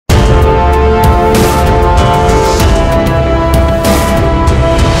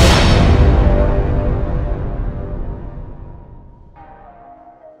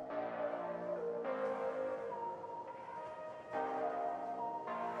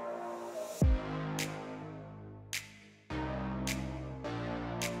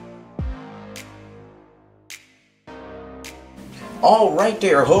Alright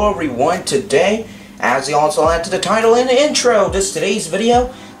there, hello everyone. Today, as you also add to the title and the intro, today's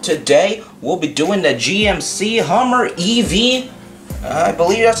video, today we'll be doing the GMC Hummer EV. I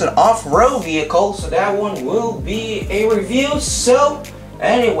believe that's an off-road vehicle, so that one will be a review. So,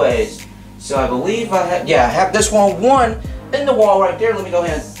 anyways, I believe I have this one in the wall right there. Let me go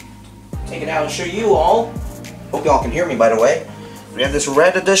ahead and take it out and show you all. Hope y'all can hear me, by the way. We have this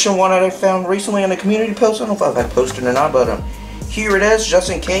red edition one that I found recently on the community post. I don't know if I've posted it or not, but here it is, just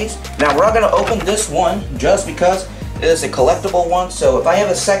in case. Now we're not going to open this one just because it is a collectible one. So if I have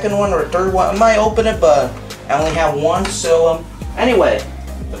a second one or a third one, I might open it, but I only have one. So anyway,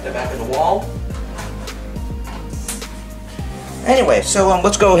 put that back in the wall. Anyway, so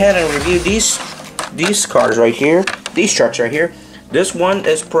let's go ahead and review these cars right here, these trucks right here. This one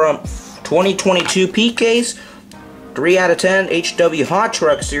is from 2022 PK's 3 out of 10 HW Hot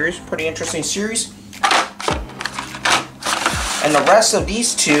Truck series. Pretty interesting series. And the rest of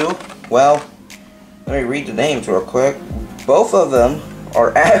these two, well, let me read the names real quick. Both of them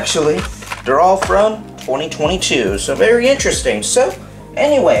are actually, they're all from 2022. So very interesting. So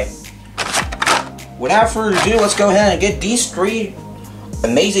anyway, without further ado, let's go ahead and get these three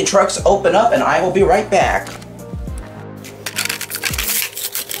amazing trucks open up, and I will be right back.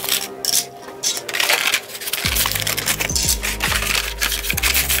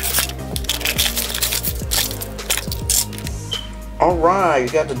 Alright, you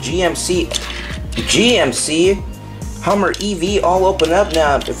got the GMC Hummer EV all open up.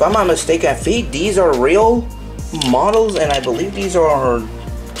 Now, if I'm not mistaken, I think these are real models, and I believe these are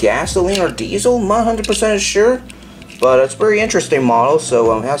gasoline or diesel. I'm not 100% sure, but it's a very interesting model.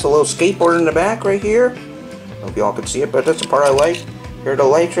 So it has a little skateboard in the back right here. Hope y'all can see it, but that's the part I like. Here are the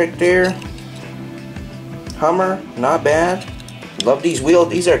lights right there. Hummer, not bad. Love these wheels.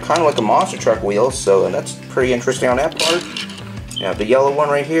 These are kind of like a monster truck wheels, so that's pretty interesting on that part. You have the yellow one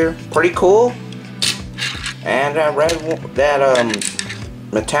right here, pretty cool. And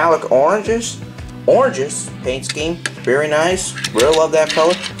metallic oranges paint scheme, very nice. Really love that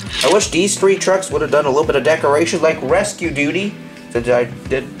color. I wish these three trucks would have done a little bit of decoration like Rescue Duty, since I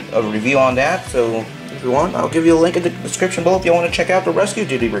did a review on that. So if you want, I'll give you a link in the description below if you want to check out the Rescue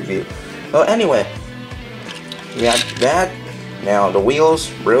Duty review. Well, anyway, we got that. Now the wheels,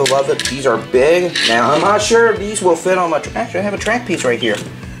 really love it. These are big. Now I'm not sure if these will fit on my actually I have a track piece right here.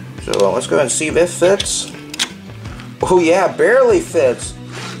 So let's go ahead and see if it fits. Oh yeah, barely fits.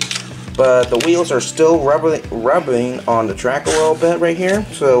 But the wheels are still rubbing on the track a little bit right here.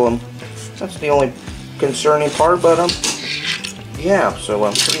 So that's the only concerning part. But yeah, so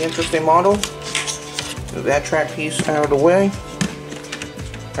pretty interesting model. Move that track piece out of the way.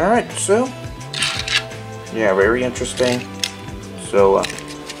 Alright, so yeah, very interesting. So,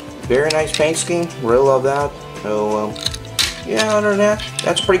 very nice paint scheme. Really love that. So, yeah, other than that,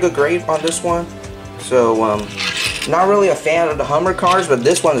 that's a pretty good grade on this one. So, not really a fan of the Hummer cars, but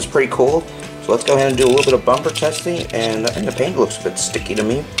this one is pretty cool. So, let's go ahead and do a little bit of bumper testing. And the paint looks a bit sticky to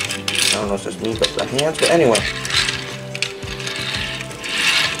me. I don't know if it's me, but the hands. But anyway.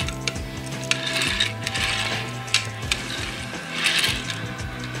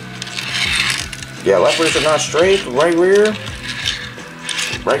 Yeah, left rears are not straight. Right rear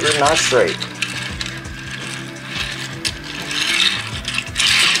not straight.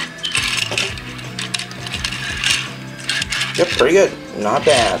 Yep, pretty good. Not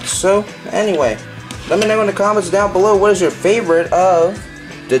bad. So, anyway, let me know in the comments down below what is your favorite of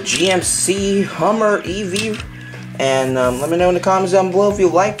the GMC Hummer EV. And let me know in the comments down below if you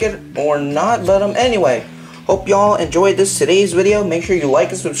like it or not. But anyway, hope y'all enjoyed today's video. Make sure you like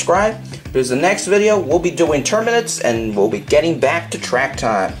and subscribe. Because the next video, we'll be doing terminates and we'll be getting back to track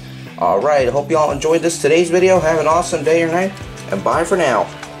time. Alright, I hope y'all enjoyed today's video. Have an awesome day or night, and bye for now.